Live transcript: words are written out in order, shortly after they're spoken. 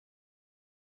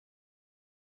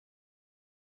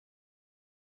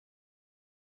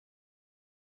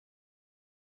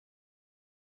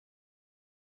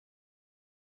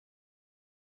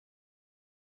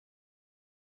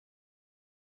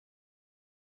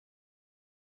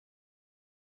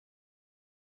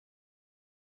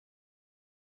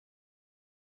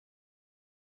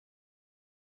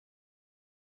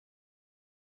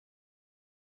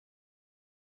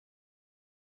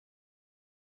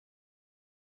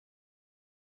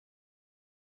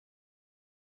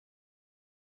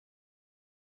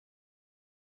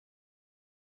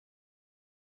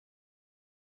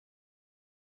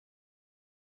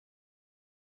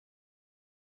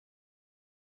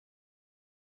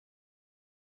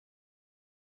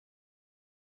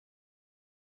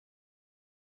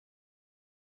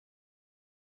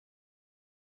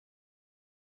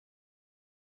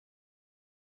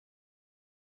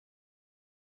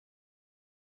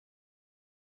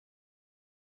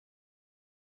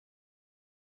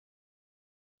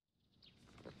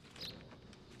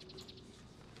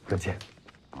文健。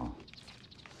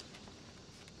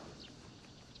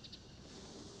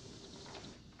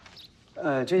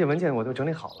这些文件我都整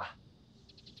理好了，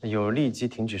有立即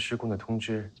停止施工的通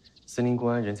知、森林公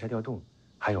安人才调动，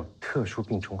还有特殊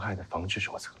病虫害的防治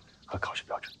手册和考试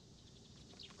标准，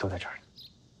都在这儿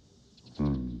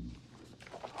呢。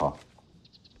好。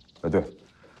对，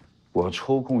我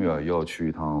抽空要去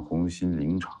一趟红星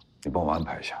林场，你帮我安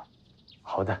排一下。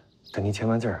好的，等您签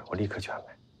完字儿，我立刻去安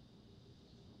排。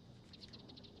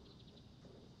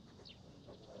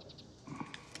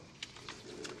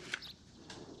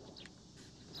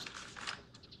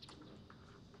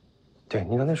对，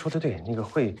您刚才说的对，那个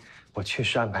会我确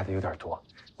实安排的有点多，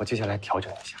我接下来调整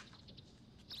一下。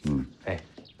哎，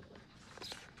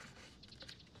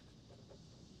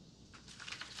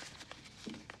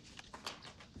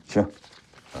行，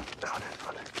好的，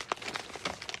好的。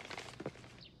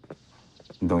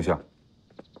你等一下。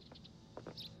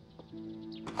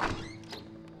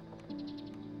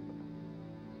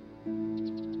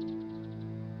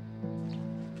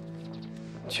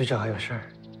局长还有事儿？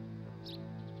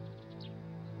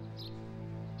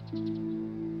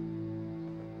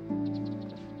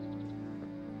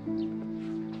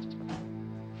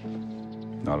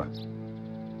拿来。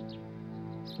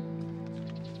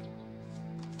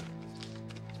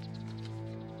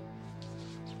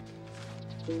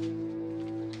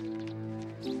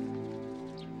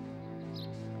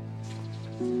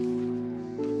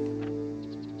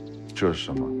这是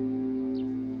什么？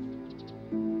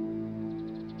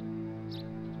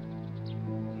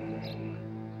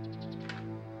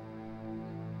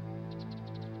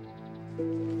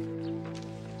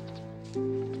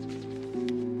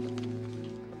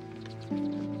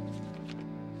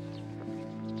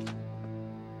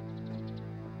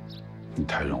你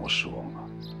太让我失望了。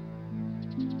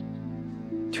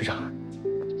局长，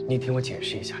你听我解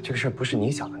释一下，这个事儿不是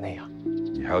你想的那样。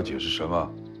你还要解释什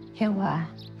么？天文，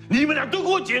你们俩都给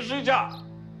我解释一下。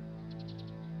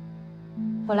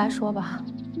我来说吧，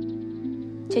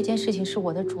这件事情是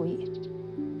我的主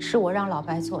意，是我让老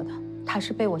白做的，他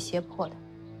是被我胁迫的，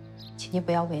请你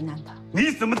不要为难他。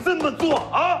你怎么这么做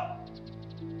啊？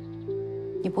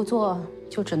你不做，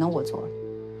就只能我做了。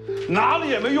哪里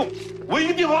也没用，我一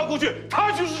个电话过去，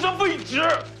他就是张废纸。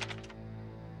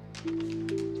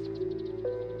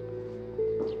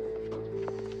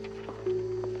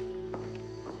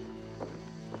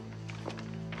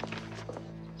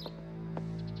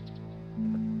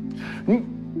你。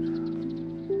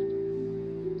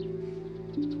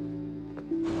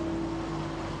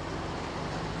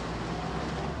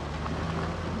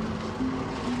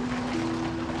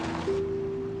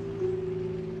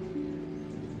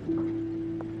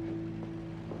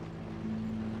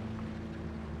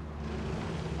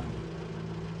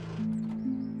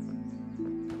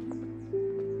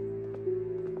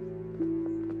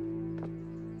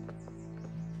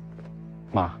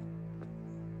妈，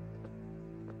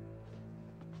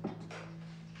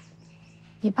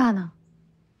你爸呢？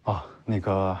啊，那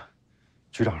个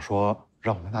局长说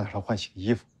让我来拿点他换洗的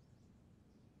衣服。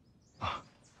啊，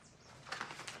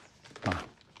妈，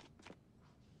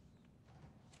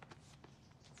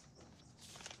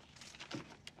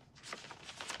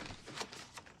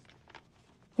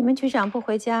你们局长不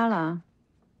回家了？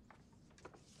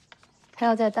他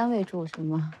要在单位住是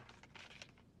吗？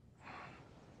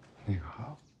那个，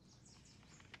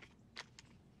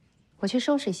我去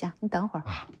收拾一下，你等会儿。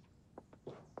啊。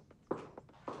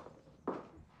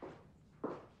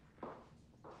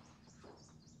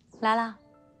来了。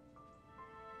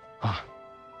啊。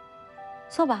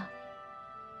坐吧。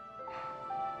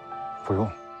不用。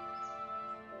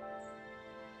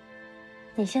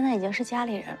你现在已经是家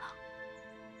里人了，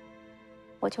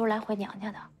我就是来回娘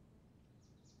家的。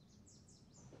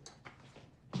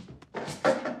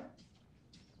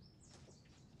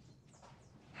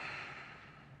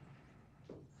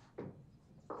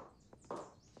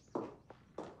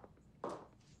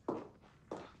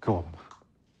给我吧，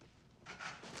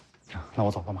妈。那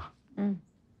我走了，妈。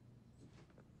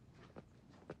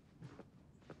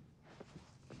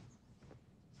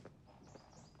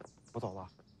我走了。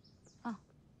啊。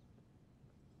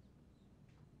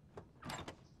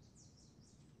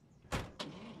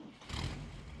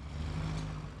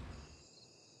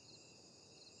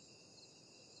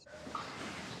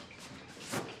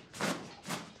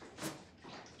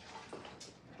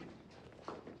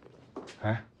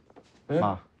哎，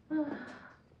妈。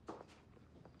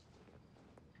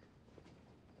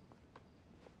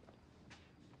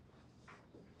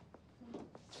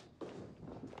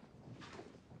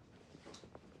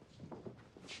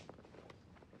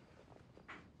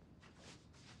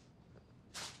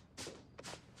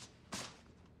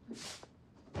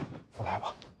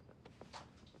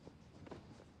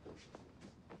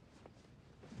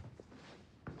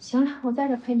行了，我在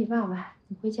这陪你爸爸，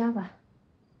你回家吧。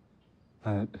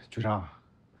局长，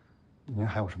您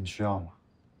还有什么需要吗？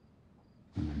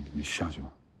你下去吧。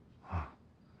啊，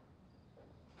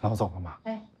那我走了嘛。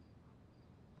哎。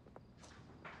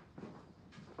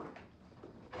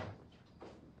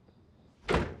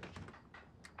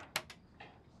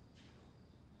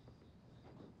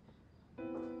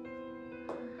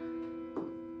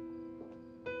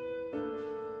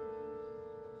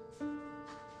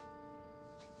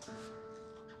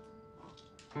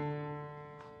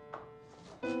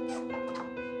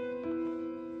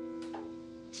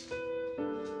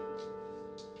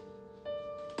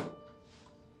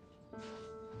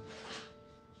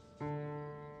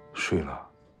睡了。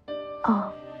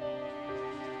哦。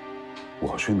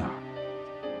我睡哪儿？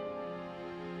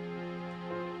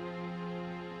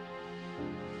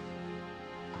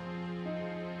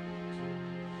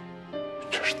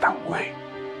这是单位。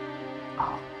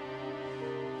哦。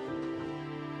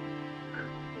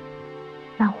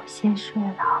那我先睡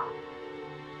了。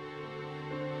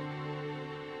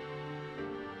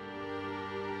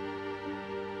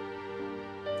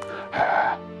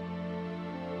哎，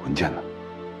文件呢？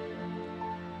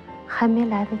还没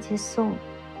来得及送，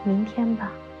明天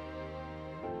吧。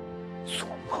做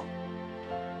梦。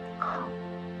好。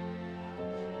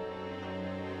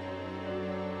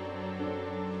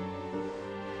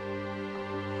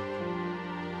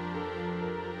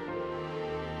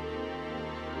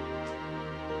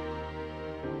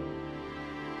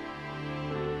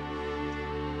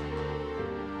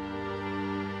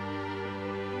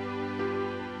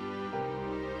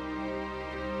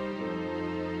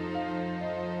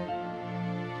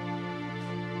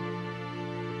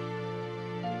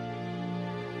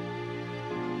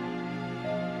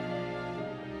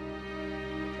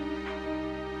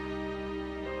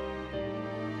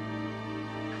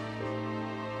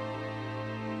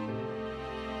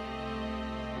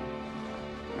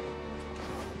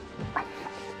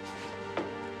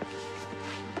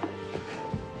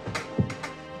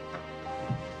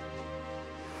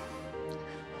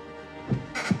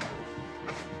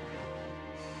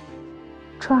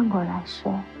转过来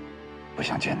睡。不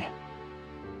想见你。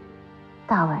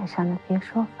大晚上的别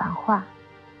说反话。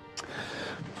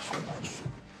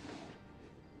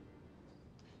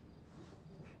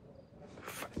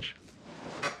反正。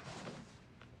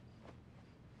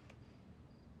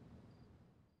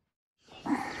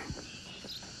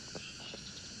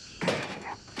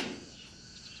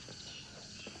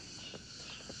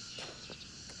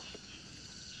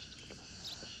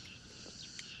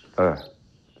哎。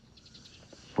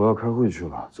我要开会去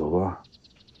了，走吧。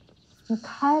你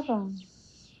开吧，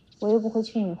我又不会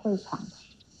去你会场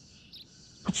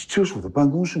的。这是我的办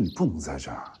公室，你不能在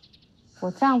这儿。我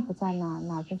丈夫在哪儿，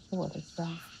哪儿就是我的家。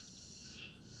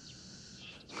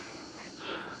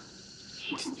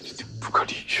你不可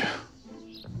理喻。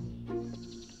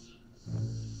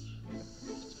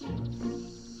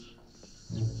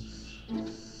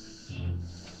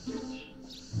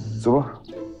走吧，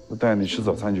我带你吃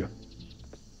早餐去。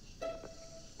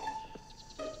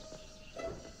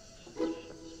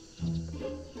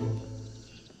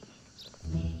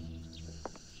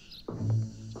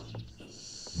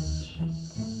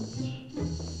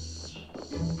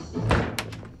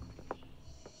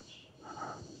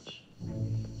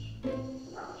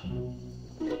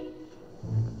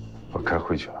我开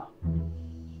会去了。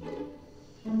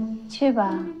去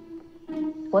吧，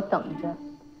我等着。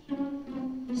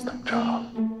等着。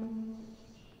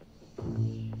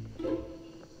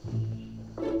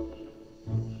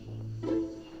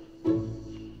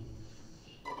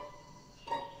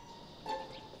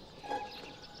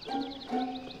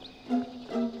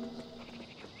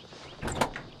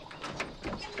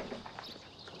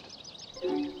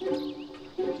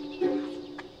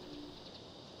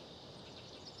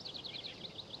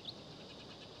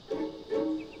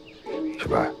小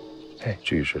白，哎，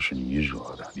这事是你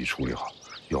惹的，你处理好，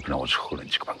要不然我抽了你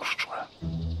这个办公室主任。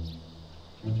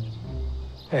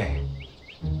哎。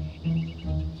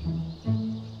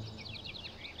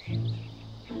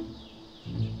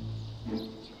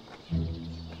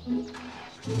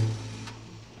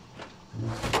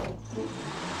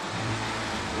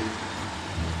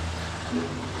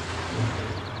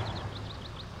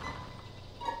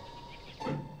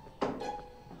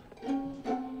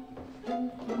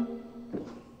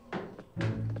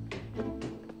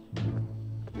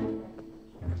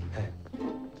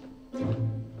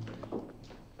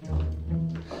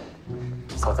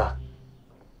嫂子，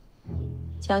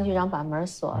江局长把门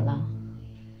锁了。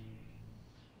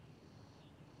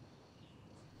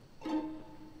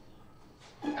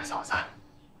那嫂子，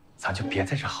咱就别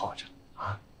在这耗着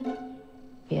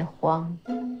别慌，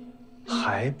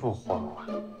还不慌啊？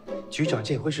局长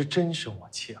这回是真生我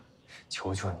气了，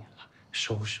求求你了，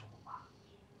收拾我吧。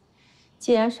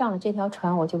既然上了这条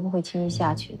船，我就不会轻易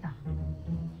下去的。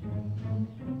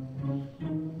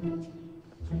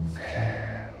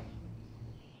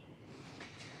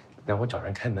那我找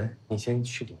人开门，你先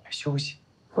去里面休息。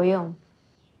不用，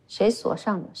谁锁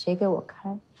上的，谁给我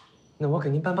开。那我给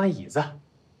您搬把椅子。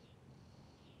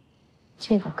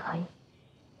这个可以。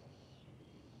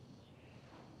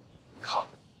好。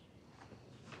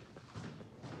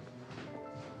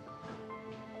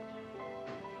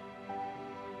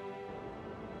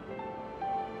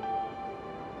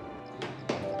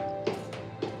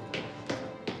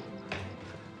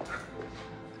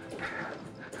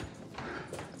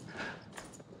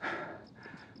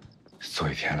坐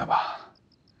一天了吧？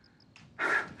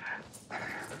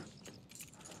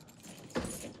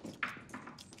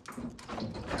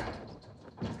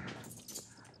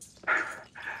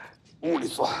屋里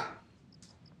坐。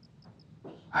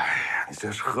哎呀，你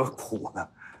这是何苦呢？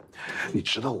你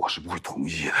知道我是不会同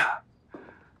意的。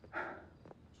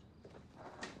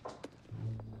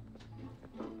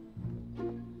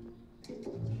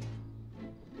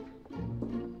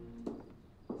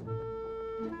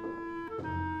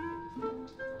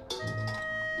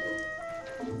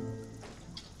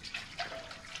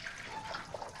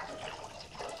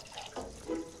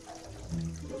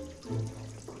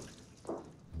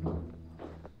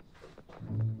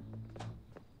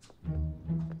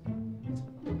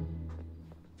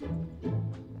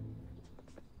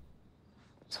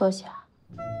坐下。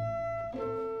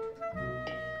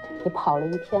你跑了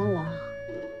一天了，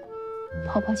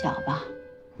泡泡脚吧。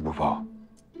不泡，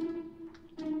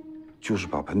就是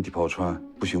把盆底泡穿，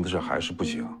不行的事还是不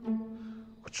行。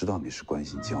我知道你是关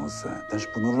心江森，但是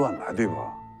不能乱来，对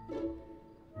吧？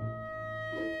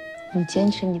你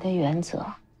坚持你的原则，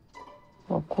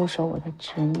我固守我的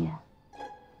执念。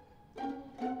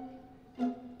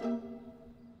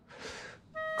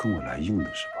跟我来硬的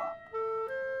是吧？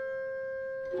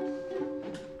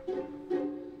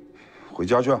回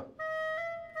家去。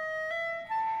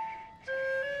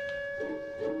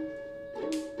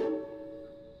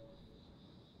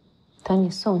等你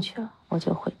送去了，我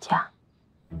就回家。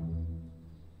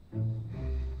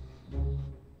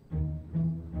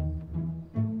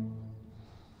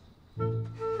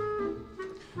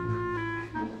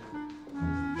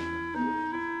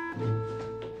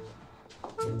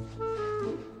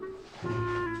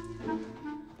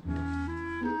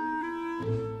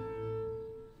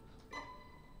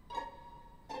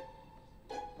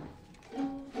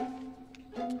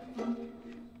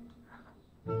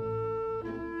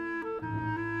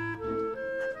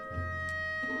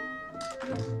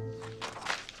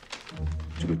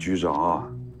这个局长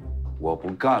啊，我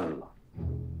不干了，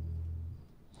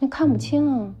你看不清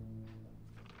啊。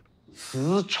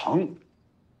辞呈。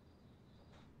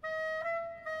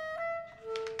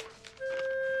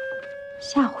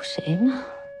吓唬谁呢？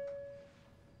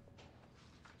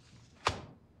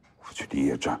我去林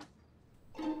业站。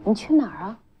你去哪儿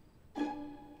啊？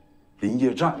林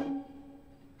业站。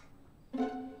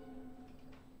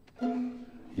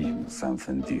1亩3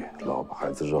分地，老婆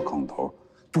孩子热炕头，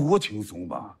多轻松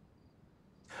吧？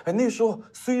哎，那时候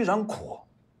虽然苦，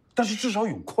但是至少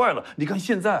有快乐。你看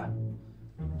现在，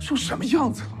成什么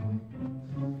样子了？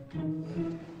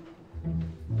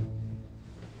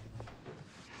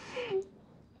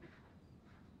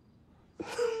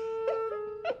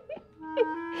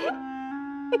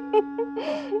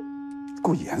给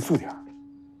我严肃点儿。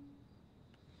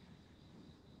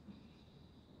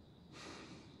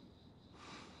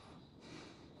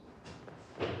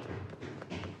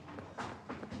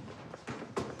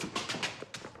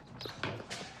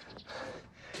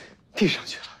递上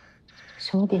去了。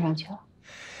什么递上去了？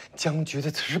江局的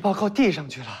辞职报告递上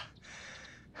去了。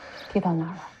递到哪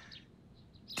儿了？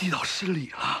递到市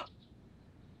里了。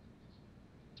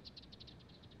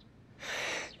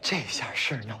这下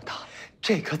事儿闹大了，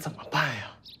这可怎么办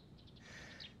呀？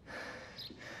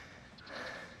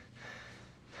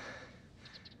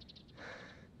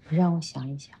让我想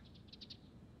一想。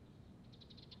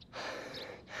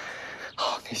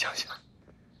好，你想想，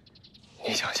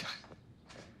你想想。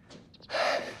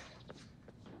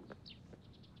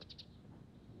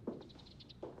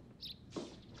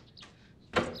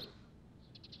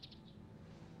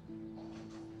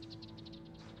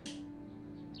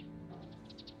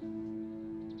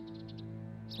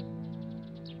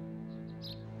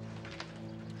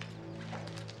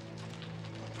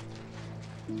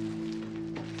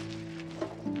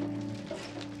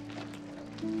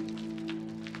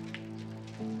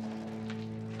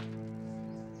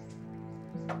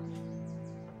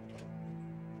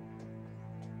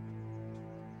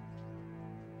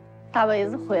大妹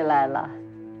子回来了。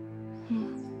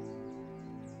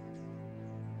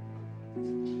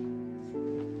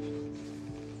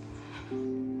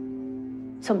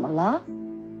怎么了？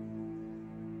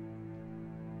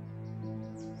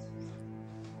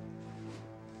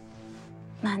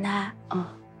奶奶，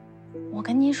我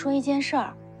跟您说一件事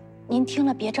儿，您听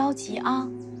了别着急啊。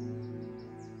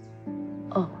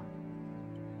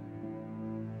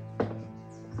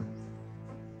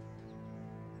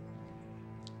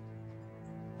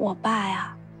我爸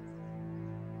呀，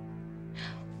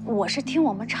我是听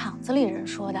我们厂子里人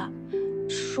说的，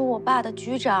说我爸的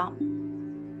局长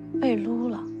被撸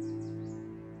了。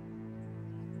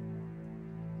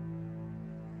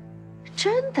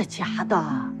真的假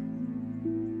的？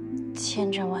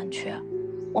千真万确，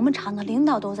我们厂的领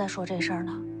导都在说这事儿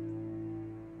呢。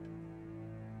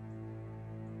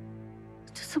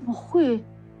这怎么会？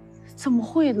怎么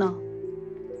会呢？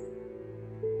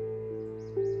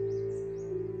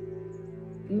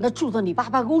那住到你爸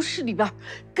办公室里边，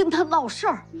跟他闹事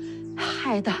儿，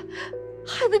害得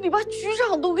你把局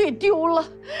长都给丢了。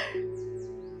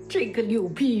这个柳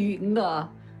碧云啊，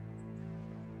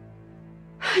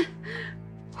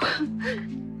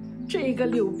这个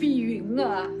柳碧云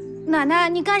啊，奶奶，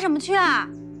你干什么去啊？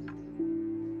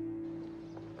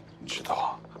你知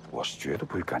道，我是绝对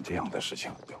不会干这样的事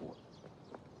情的。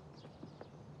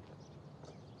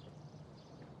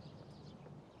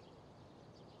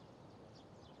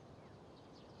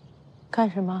干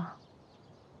什么？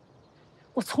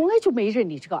我从来就没认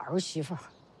你这个儿媳妇儿。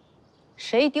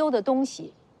谁丢的东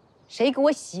西，谁给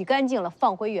我洗干净了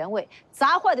放回原位，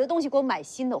砸坏的东西给我买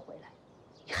新的回来。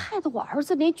你害得我儿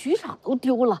子连局长都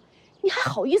丢了，你还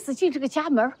好意思进这个家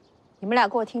门？你们俩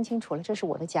给我听清楚了，这是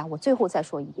我的家。我最后再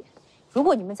说一遍，如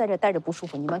果你们在这待着不舒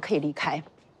服，你们可以离开。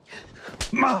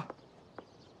妈，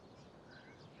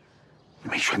你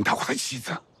没权打我的妻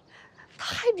子。他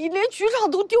害你连局长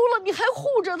都丢了，你还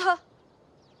护着他？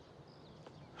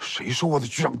谁说我的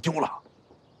局长丢了？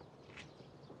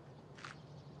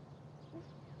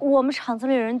我们厂子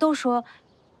里人都说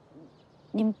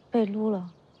您被撸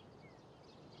了。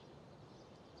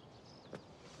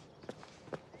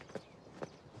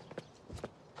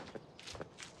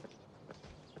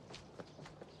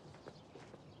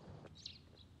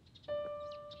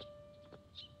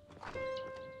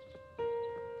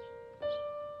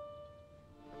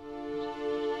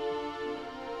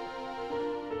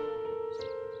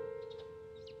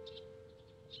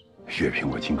月平，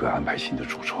我尽快安排新的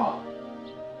住处。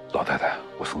老太太，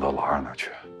我送到老二那儿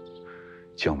去。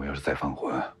姜文要是再犯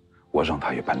浑，我让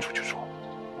他也搬出去住。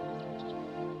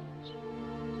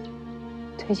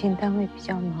最近单位比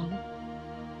较忙，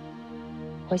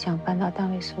我想搬到单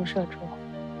位宿舍住。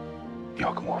你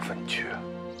要跟我分居，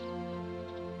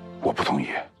我不同意。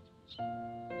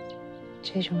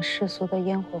这种世俗的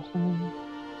烟火婚姻，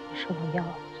不是我要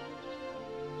的。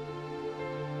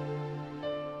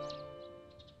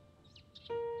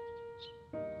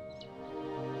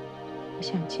我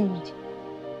想静一静。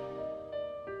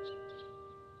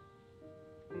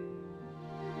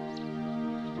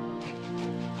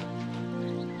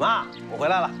妈，我回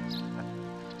来了。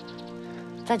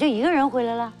咋就一个人回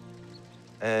来了？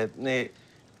那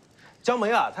江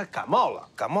梅啊，她感冒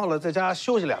了，在家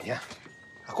休息2天，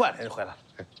过2天就回来了。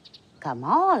感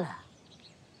冒了？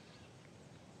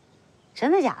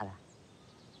真的假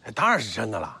的？当然是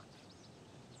真的了。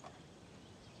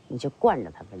你就惯着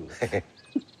他吧你。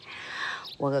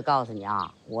我可告诉你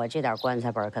啊，我这点棺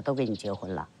材本可都给你结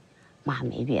婚了。妈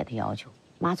没别的要求，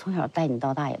妈从小带你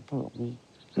到大也不容易，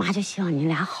妈就希望你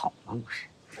俩好嘛，不是？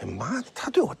妈，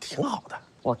她对我挺好的。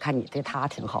我看你对她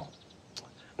挺好。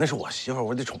那是我媳妇儿，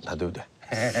我得宠她，对不对？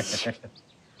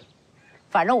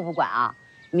反正我不管啊，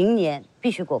明年必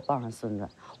须给我抱上孙子。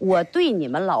我对你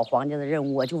们老黄家的任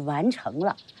务我就完成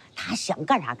了。他想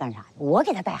干啥干啥，我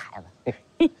给他带孩子。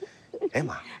哎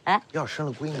妈，要是生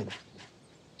了闺女呢？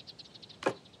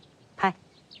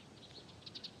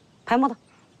拍木头，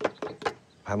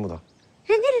拍木头。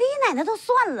人家李奶奶都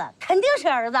算了，肯定是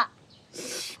儿子。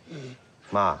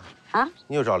妈啊，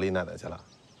你又找李奶奶去了？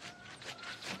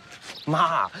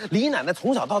妈，李奶奶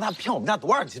从小到大骗我们家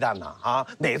多少鸡蛋呢？啊，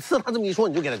哪次她这么一说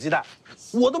你就给她鸡蛋，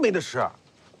我都没得吃。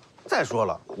再说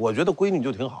了，我觉得闺女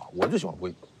就挺好，我就喜欢闺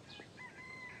女。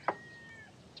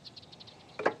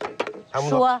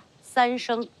说3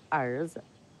声儿子，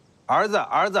儿子，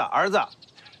儿子，儿子。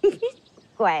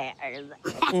乖儿子。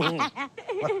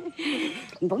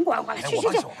你甭管我了，去，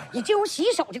你进屋洗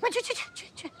洗手去，快去。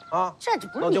啊，这就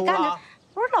不是你干的，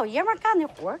不是老爷们干的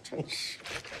活，真是。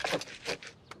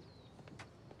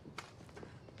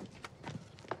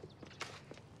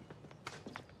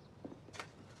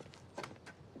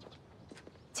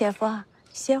姐夫，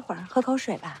歇会儿，喝口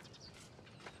水吧。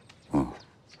嗯。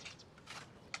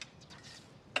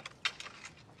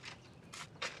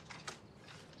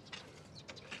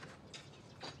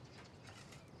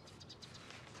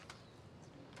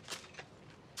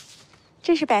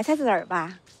这是白菜籽儿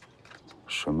吧？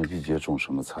什么季节种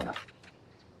什么菜，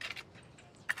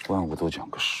万物都讲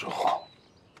个实话。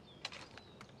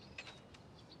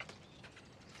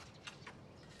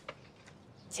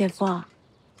姐夫，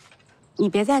你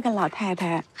别再跟老太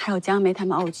太还有江梅他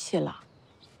们怄气了。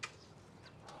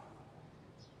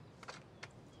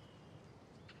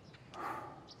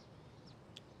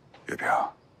月萍，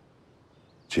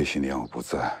这些年我不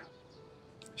在，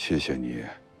谢谢你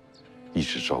一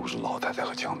直照顾着老太太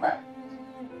和江梅。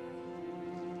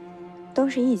都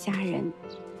是一家人，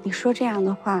你说这样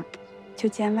的话，就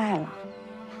见外了。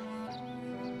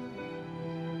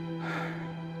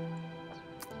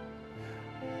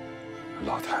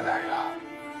老太太呀，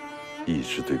一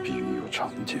直对碧云有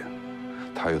成见，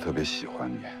她又特别喜欢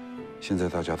你，现在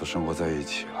大家都生活在一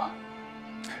起了，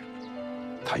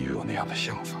她又有那样的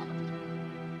想法。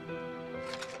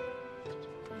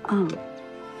嗯，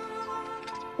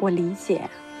我理解。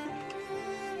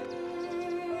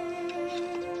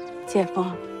姐夫，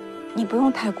你不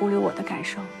用太顾虑我的感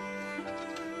受。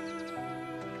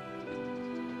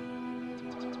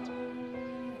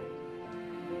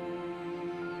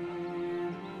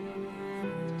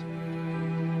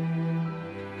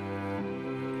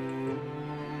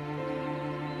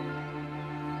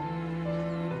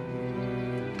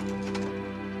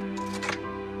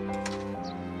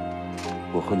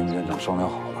我和你们院长商量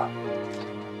好了，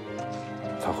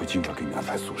他会尽快给你安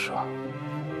排宿舍。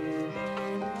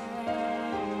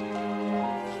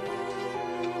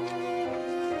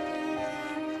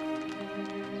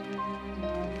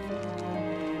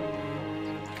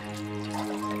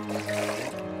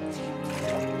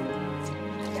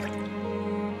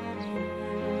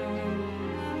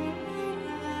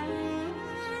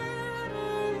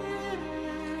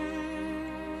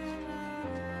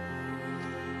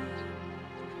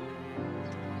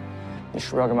你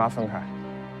是不是要跟妈分开？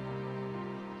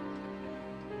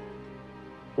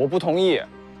我不同意。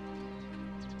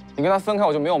你跟她分开，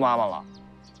我就没有妈妈了。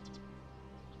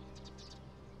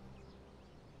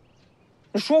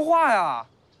你说话呀！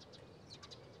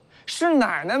是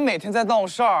奶奶每天在闹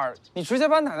事儿，你直接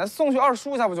把奶奶送去二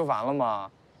叔家不就完了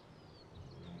吗？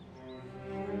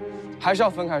还是要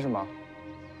分开是吗？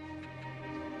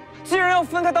既然要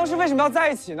分开，当时为什么要在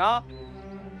一起呢？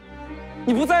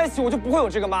你不在一起，我就不会有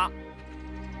这个妈。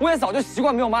我也早就习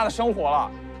惯没有妈的生活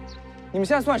了。你们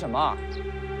现在算什么？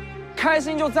开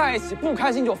心就在一起，不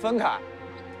开心就分开。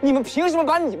你们凭什么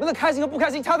把你们的开心和不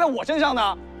开心加在我身上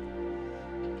呢？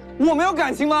我没有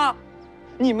感情吗？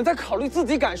你们在考虑自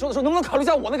己感受的时候，能不能考虑一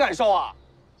下我的感受啊？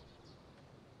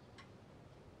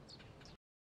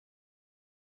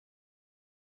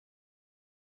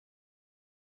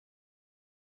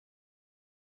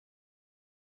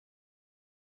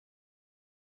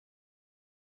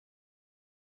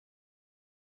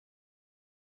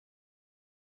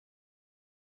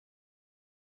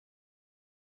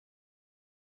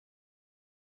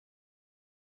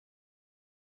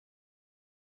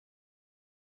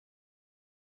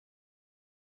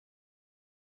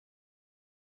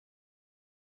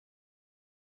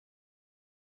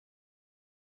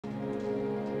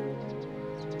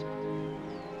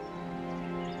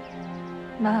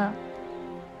妈，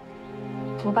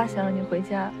我爸想让你回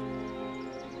家。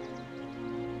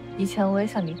以前我也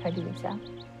想离开这个家，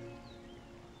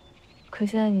可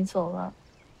现在你走了，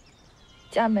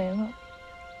家没了，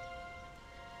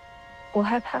我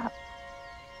害怕。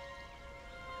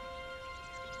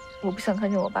我不想看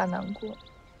见我爸难过，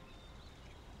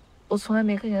我从来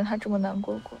没看见他这么难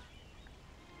过过。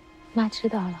妈知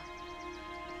道了，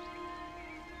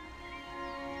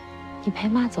你陪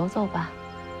妈走走吧。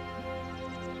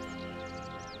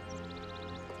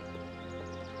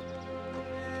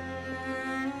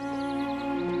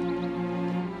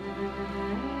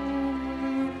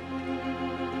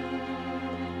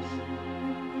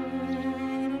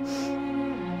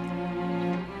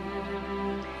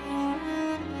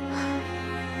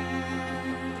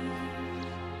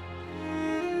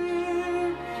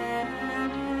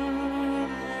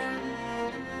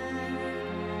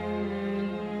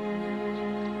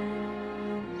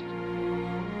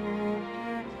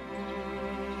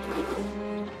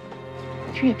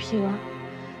月平，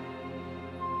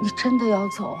你真的要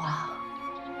走啊？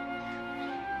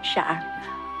婶儿，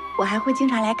我还会经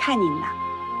常来看您的。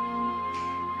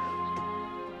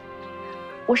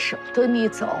我舍不得你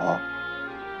走。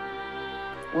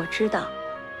我知道，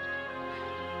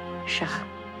婶儿，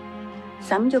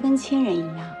咱们就跟亲人一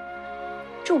样，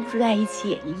住不住在一起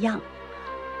也一样。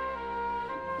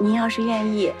您要是愿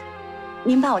意，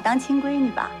您把我当亲闺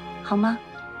女吧，好吗？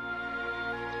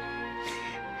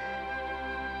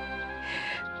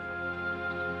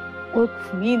我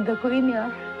苦命的闺女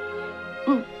儿。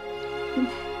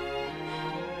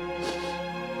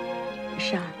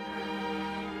是啊，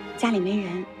家里没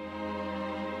人，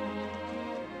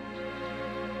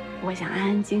我想安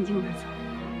安静静的走。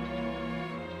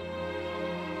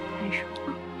还是吗？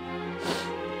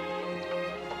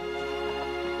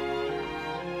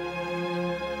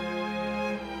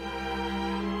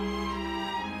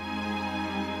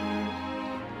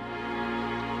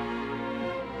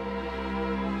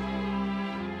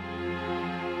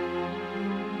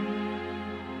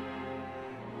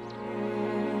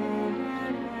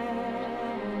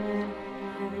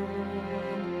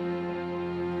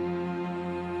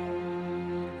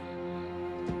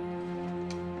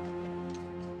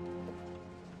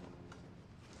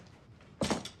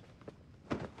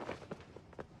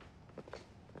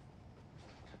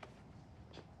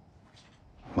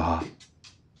妈，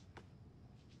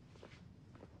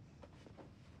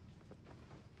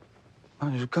妈，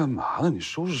你是干嘛呢？你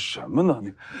收拾什么呢？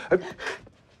你，哎，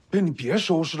你别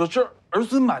收拾了，这儿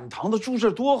孙满堂的，住这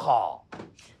儿多好。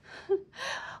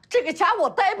这个家我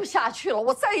待不下去了，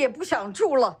我再也不想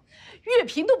住了。月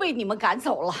平都被你们赶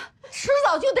走了，迟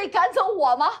早就得赶走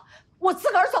我吗？我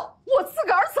自个儿走，我自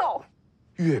个儿走。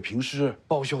月平是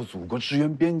报效祖国、支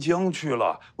援边疆去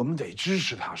了，我们得支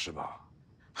持她，是吧？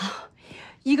啊，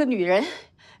一个女人，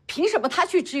凭什么她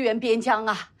去支援边疆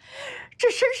啊？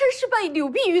这深深是被柳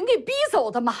碧云给逼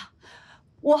走的嘛。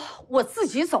我自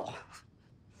己走。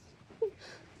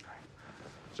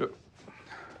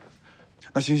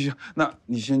那行，那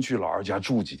你先去老二家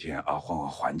住几天啊，换换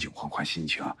环境，换换心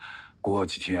情啊。过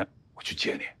几天我去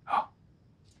接你啊。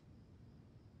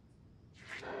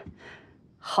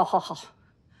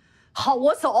好，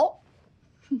我走。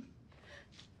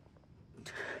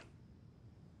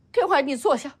天怀，你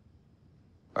坐下。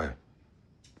哎，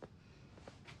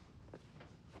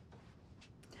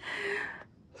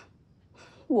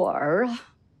我儿啊，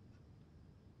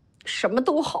什么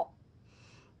都好，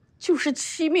就是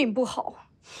妻命不好。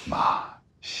妈，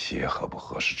鞋合不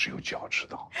合适，只有脚知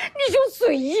道。你就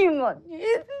嘴硬啊你！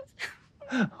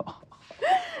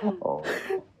哦，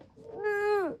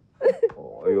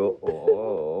哦呦，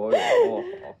哦呦，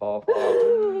好，过两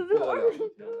天来。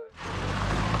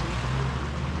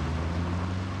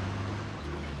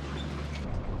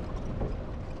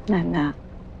奶奶，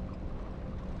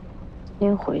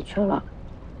您回去了，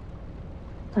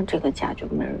那这个家就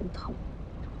没人疼。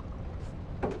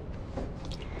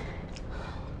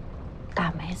大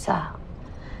梅子，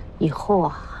以后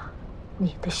啊，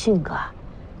你的性格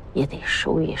也得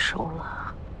收一收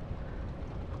了。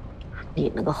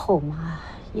你那个后妈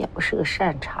也不是个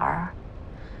善茬儿，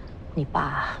你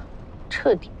爸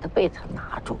彻底的被她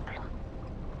拿住了。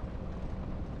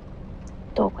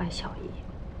都怪小姨，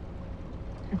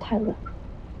她太软了。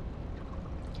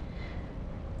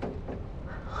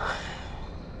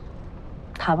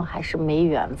他们还是没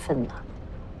缘分呢。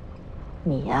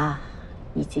你呀，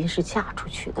已经是嫁出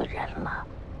去的人了，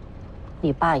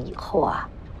你爸以后啊，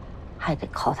还得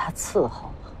靠他伺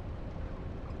候。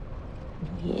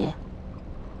你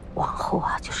往后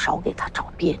啊，就少给他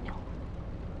找别扭。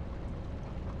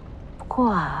不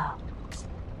过啊，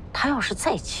他要是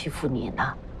再欺负你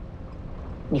呢，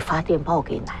你发电报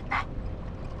给奶奶，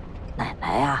奶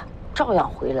奶呀，照样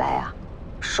回来啊，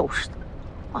收拾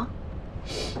他，啊。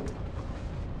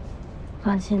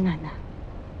放心，奶奶。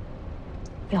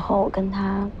以后我跟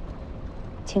他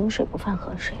井水不犯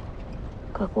河水，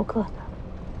各过各的。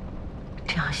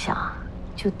这样想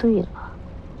就对了。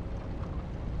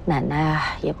奶奶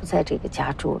啊，也不在这个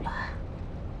家住了，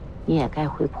你也该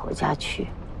回婆家去。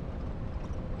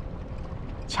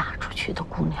嫁出去的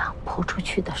姑娘泼出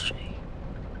去的水，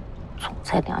总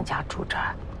在娘家住着，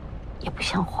也不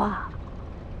像话。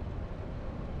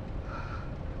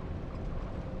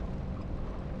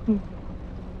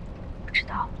知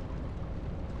道。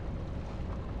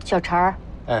小陈儿，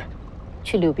哎，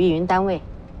去柳碧云单位。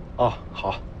哦，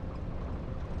好。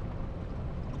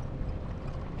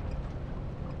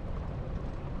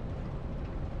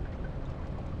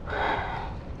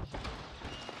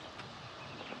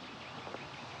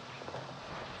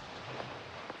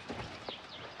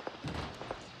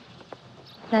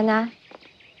奶奶，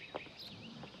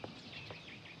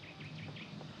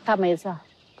大梅子，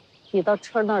你到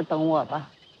车那儿等我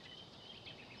吧。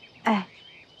哎。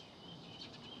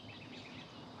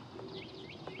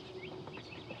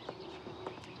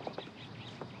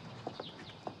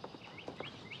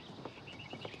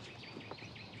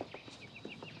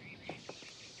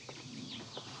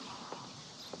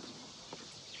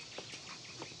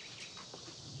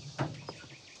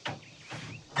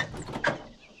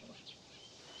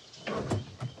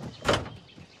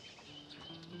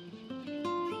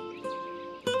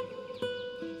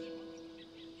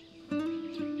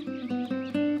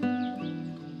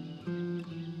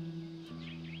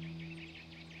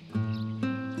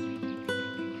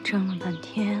争了半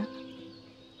天，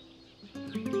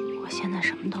我现在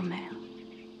什么都没了。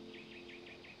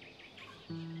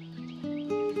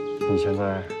你现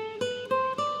在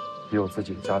也有自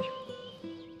己的家庭，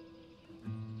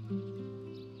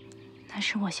那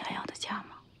是我想要的家吗？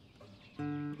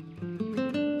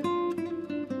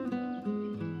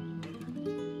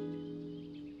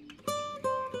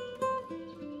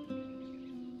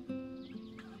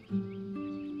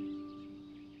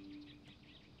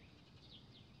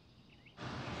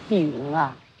碧云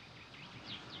啊，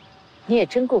你也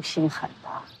真够心狠的，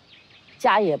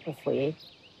家也不回，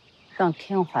让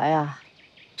天怀啊，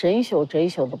整宿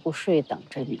的不睡等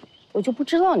着你。我就不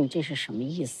知道你这是什么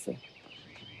意思？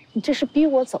你这是逼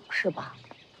我走是吧？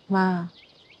妈，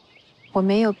我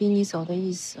没有逼你走的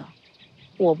意思。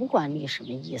我不管你什么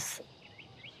意思。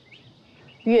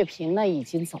月平呢已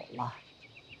经走了，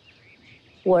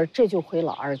我这就回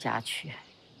老二家去。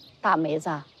大梅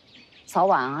子，早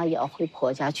晚啊也要回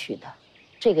婆家去的。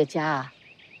这个家啊，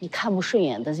你看不顺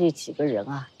眼的这几个人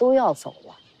啊都要走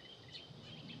了。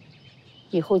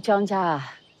以后江家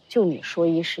啊，就你说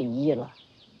一是一了。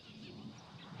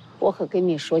我可跟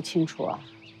你说清楚啊，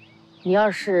你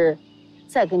要是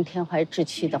再跟天怀置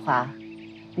气的话，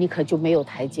你可就没有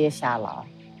台阶下了啊。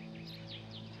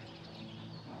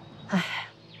哎，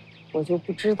我就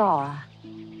不知道啊，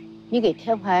你给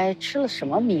天怀吃了什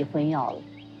么迷魂药了，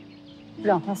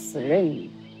让他死认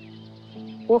你。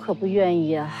我可不愿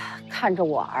意啊，看着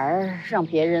我儿让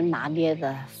别人拿捏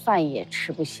的，饭也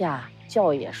吃不下，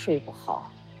觉也睡不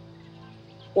好。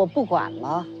我不管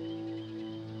了，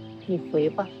你回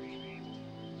吧。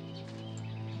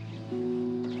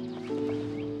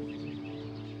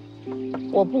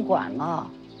我不管了。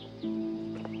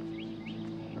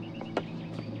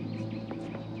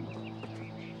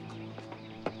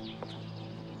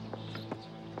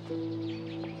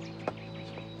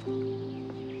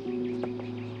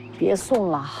别送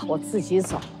了，我自己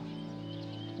走。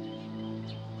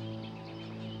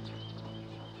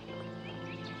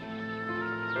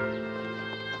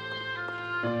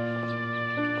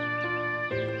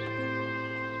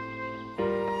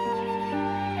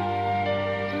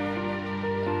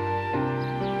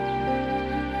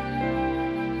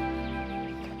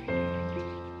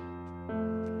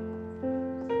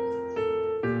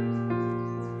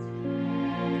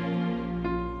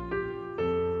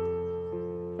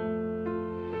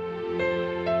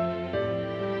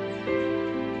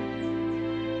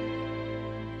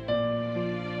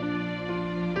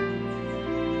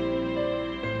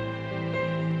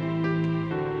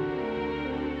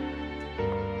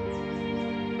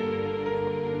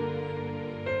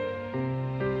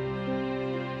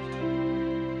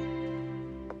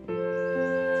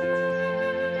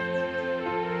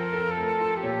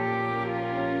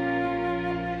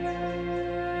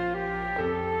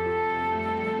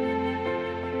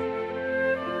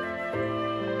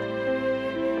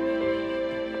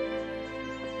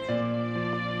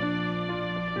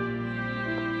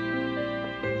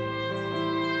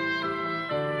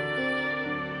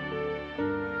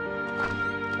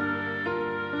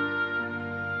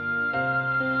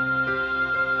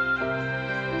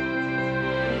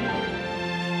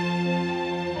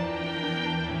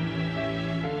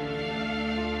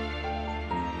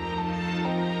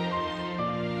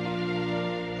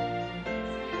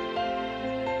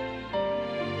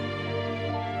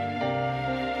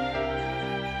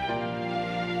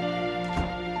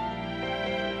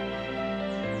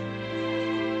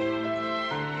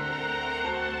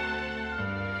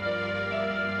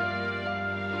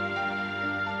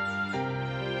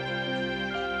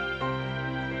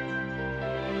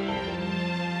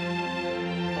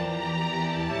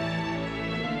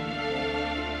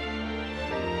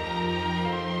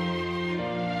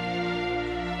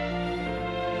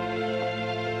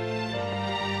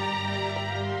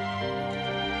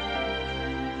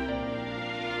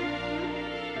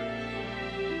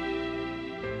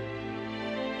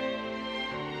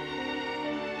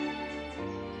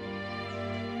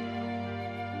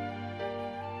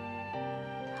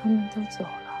他们都走了。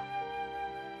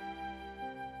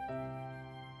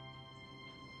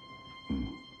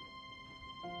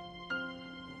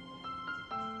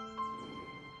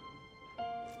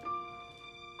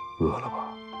饿了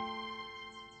吧？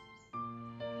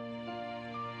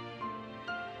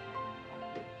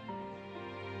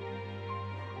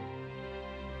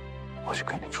我去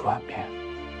给你煮碗面。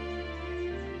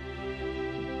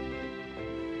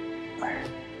哎。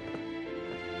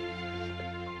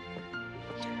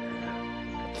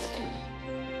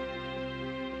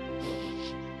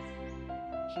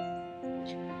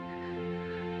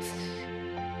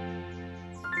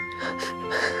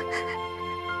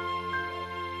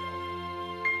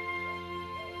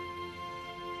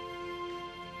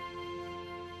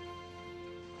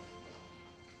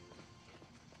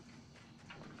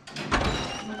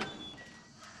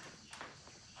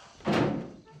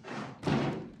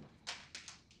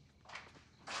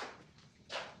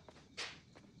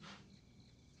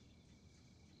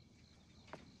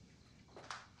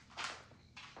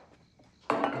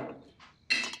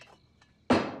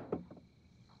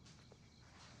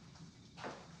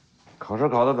考试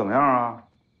考得怎么样啊？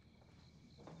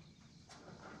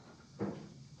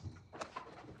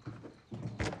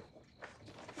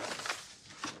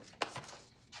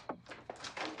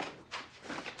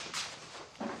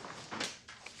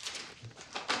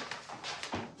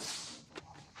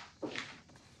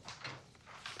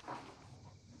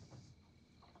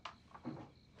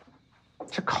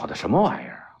这考的什么玩意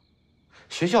儿啊？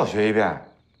学校学一遍，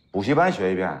补习班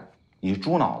学一遍，你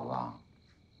猪脑子啊！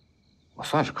我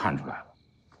算是看出来了，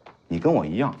你跟我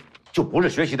一样，就不是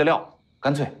学习的料。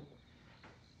干脆，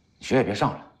你学也别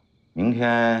上了，明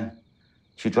天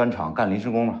去砖厂干临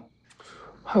时工吧。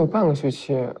还有半个学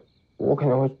期，我肯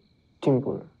定会进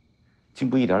步的。进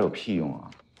步一点有屁用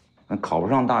啊！那考不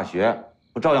上大学，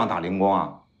不照样打零工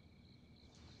啊？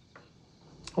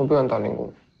我不想打零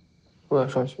工，我想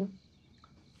上学。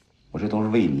我这都是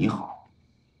为你好，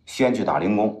先去打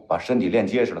零工，把身体练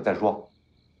结实了再说。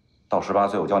到18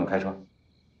岁，我教你开车。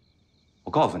我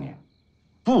告诉你，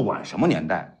不管什么年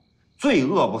代，最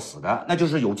饿不死的那就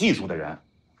是有技术的人。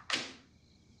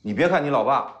你别看你老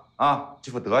爸啊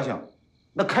这副德行，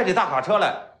那开起大卡车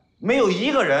来，没有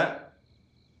一个人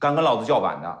敢跟老子叫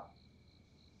板的。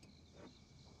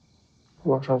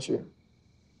我要上学。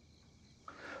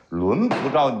轮不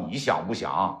着你想不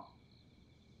想。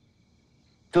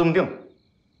就这么定，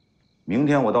明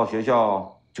天我到学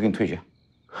校就给你退学。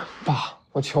爸，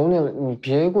我求你了，你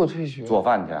别给我退学。做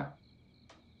饭去。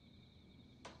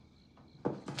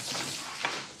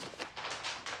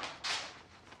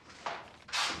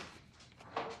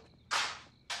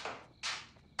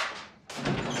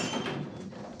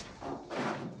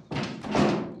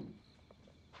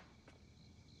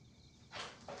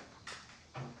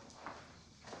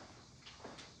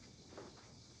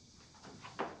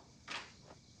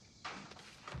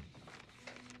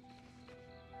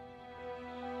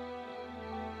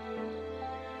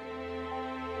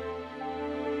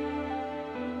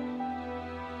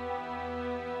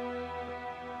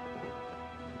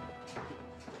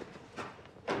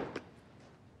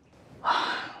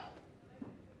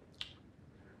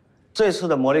这次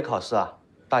的模拟考试啊，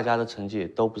大家的成绩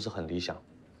都不是很理想。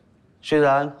虽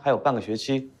然还有半个学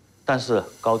期，但是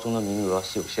高中的名额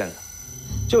是有限的。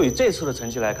就以这次的成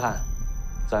绩来看，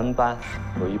咱们班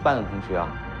有一半的同学啊，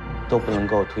都不能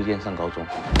够推荐上高中。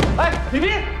哎，李斌，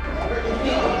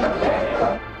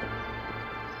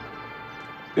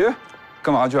别，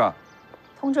干嘛去啊？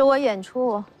通知我演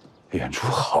出。演出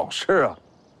好事啊。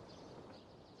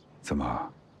怎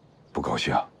么，不高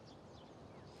兴？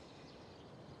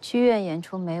剧院演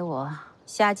出没我，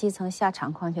下基层下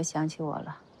厂矿就想起我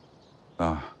了。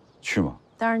啊，去吗？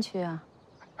当然去啊。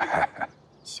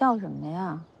笑什么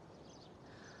呀？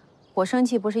我生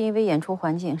气不是因为演出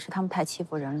环境，是他们太欺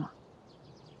负人了。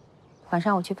晚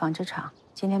上我去纺织厂，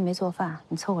今天没做饭，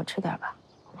你凑合吃点吧。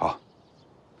好。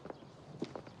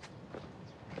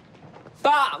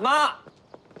爸妈。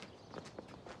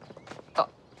啊，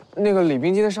那个李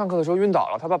斌今天上课的时候晕倒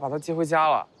了，他爸把他接回家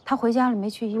了。他回家了，没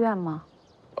去医院吗？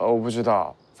我不知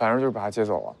道，反正就是把他接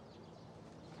走了。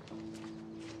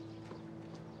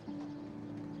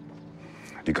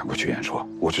你赶快去演出，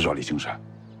我去找李精神。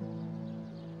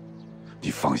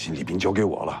你放心，李斌交给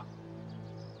我了。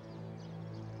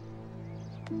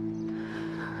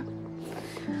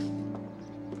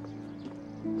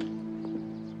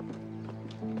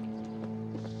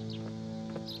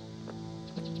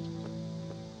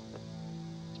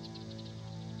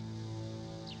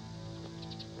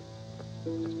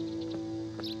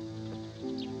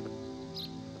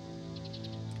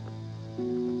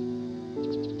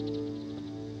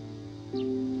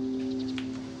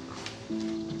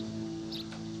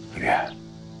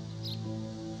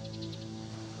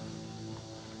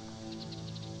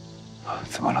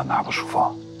怎么了？哪不舒服？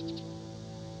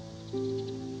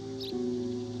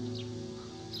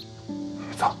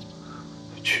走，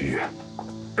去医院。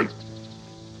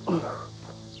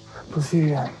不去医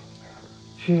院，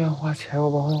去医院花钱，我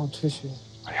爸会让我退学。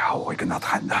哎呀，我会跟他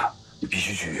谈的，你必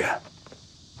须去医院。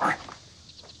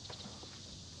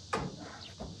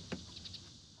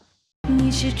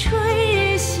你是春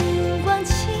日星光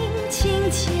轻轻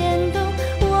牵动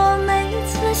我每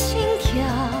次心跳。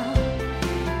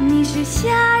你是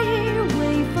夏日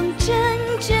微风阵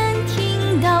阵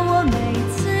听到我每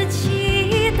次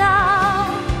祈祷，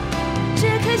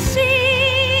这颗心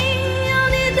有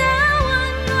你的温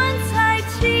暖才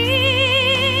晴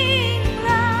朗，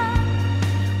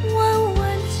弯弯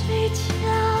嘴角，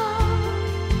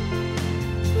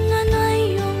暖暖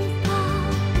拥抱，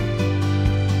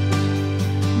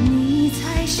你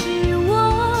才是我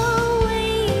唯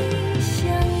一想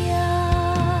要。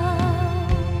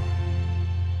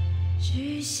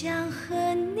只想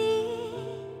和你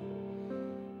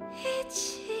一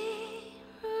起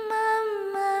慢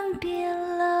慢变